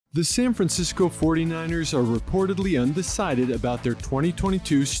The San Francisco 49ers are reportedly undecided about their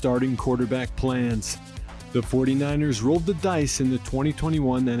 2022 starting quarterback plans. The 49ers rolled the dice in the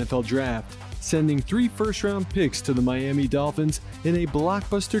 2021 NFL Draft, sending 3 first-round picks to the Miami Dolphins in a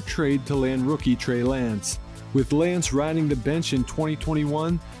blockbuster trade to land rookie Trey Lance. With Lance riding the bench in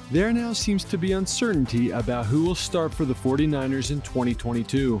 2021, there now seems to be uncertainty about who will start for the 49ers in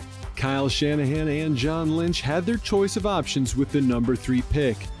 2022. Kyle Shanahan and John Lynch had their choice of options with the number 3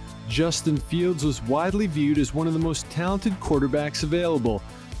 pick. Justin Fields was widely viewed as one of the most talented quarterbacks available,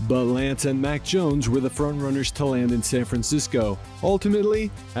 but Lance and Mac Jones were the frontrunners to land in San Francisco. Ultimately,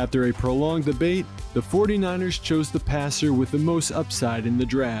 after a prolonged debate, the 49ers chose the passer with the most upside in the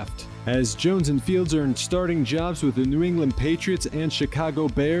draft. As Jones and Fields earned starting jobs with the New England Patriots and Chicago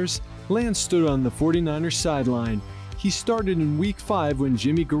Bears, Lance stood on the 49ers sideline. He started in Week 5 when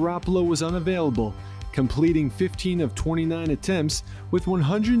Jimmy Garoppolo was unavailable, completing 15 of 29 attempts with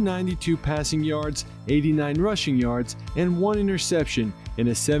 192 passing yards, 89 rushing yards, and 1 interception in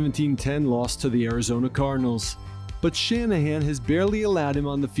a 17-10 loss to the Arizona Cardinals. But Shanahan has barely allowed him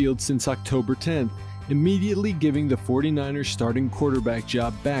on the field since October 10th, immediately giving the 49ers starting quarterback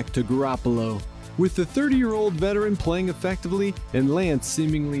job back to Garoppolo. With the 30-year-old veteran playing effectively and Lance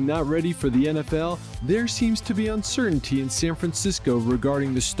seemingly not ready for the NFL, there seems to be uncertainty in San Francisco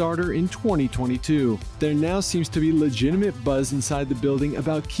regarding the starter in 2022. There now seems to be legitimate buzz inside the building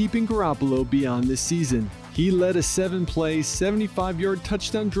about keeping Garoppolo beyond this season. He led a 7-play, 75-yard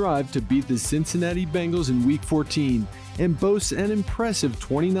touchdown drive to beat the Cincinnati Bengals in Week 14 and boasts an impressive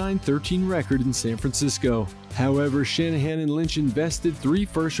 29-13 record in San Francisco. However, Shanahan and Lynch invested 3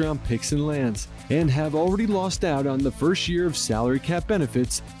 first-round picks in Lance and have already lost out on the first year of salary cap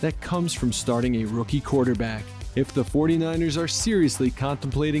benefits that comes from starting a rookie quarterback. If the 49ers are seriously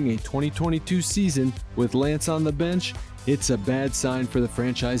contemplating a 2022 season with Lance on the bench, it's a bad sign for the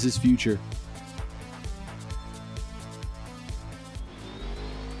franchise's future.